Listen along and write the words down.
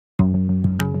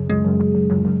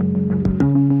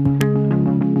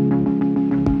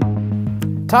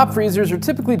Top freezers are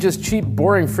typically just cheap,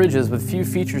 boring fridges with few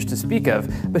features to speak of,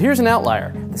 but here's an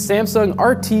outlier, the Samsung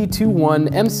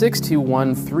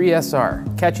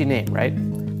RT21M6213SR. Catchy name, right?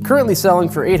 Currently selling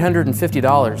for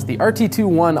 $850, the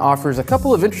RT21 offers a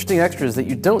couple of interesting extras that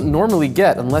you don't normally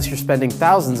get unless you're spending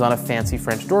thousands on a fancy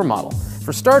French door model.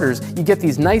 For starters, you get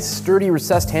these nice, sturdy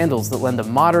recessed handles that lend a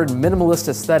modern, minimalist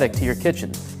aesthetic to your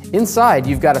kitchen. Inside,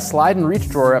 you've got a slide and reach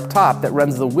drawer up top that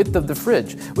runs the width of the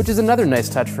fridge, which is another nice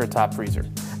touch for a top freezer.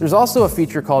 There's also a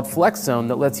feature called Flex Zone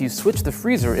that lets you switch the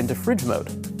freezer into fridge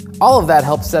mode. All of that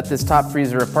helps set this top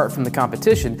freezer apart from the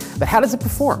competition, but how does it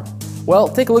perform? Well,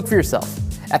 take a look for yourself.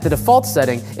 At the default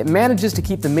setting, it manages to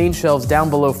keep the main shelves down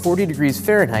below 40 degrees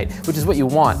Fahrenheit, which is what you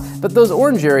want, but those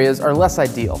orange areas are less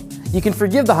ideal. You can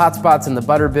forgive the hot spots in the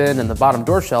butter bin and the bottom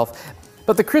door shelf,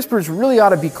 but the crispers really ought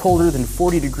to be colder than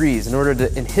 40 degrees in order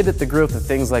to inhibit the growth of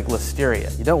things like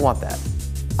listeria. You don't want that.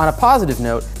 On a positive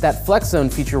note, that Flex Zone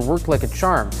feature worked like a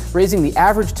charm, raising the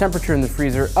average temperature in the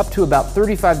freezer up to about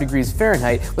 35 degrees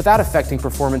Fahrenheit without affecting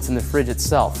performance in the fridge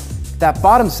itself. That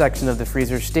bottom section of the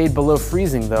freezer stayed below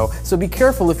freezing though, so be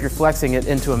careful if you're flexing it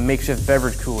into a makeshift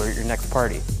beverage cooler at your next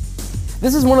party.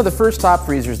 This is one of the first top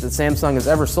freezers that Samsung has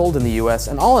ever sold in the US,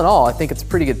 and all in all, I think it's a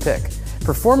pretty good pick.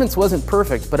 Performance wasn't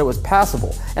perfect, but it was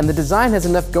passable, and the design has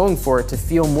enough going for it to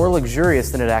feel more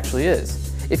luxurious than it actually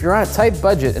is. If you're on a tight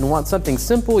budget and want something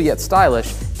simple yet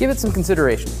stylish, give it some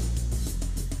consideration.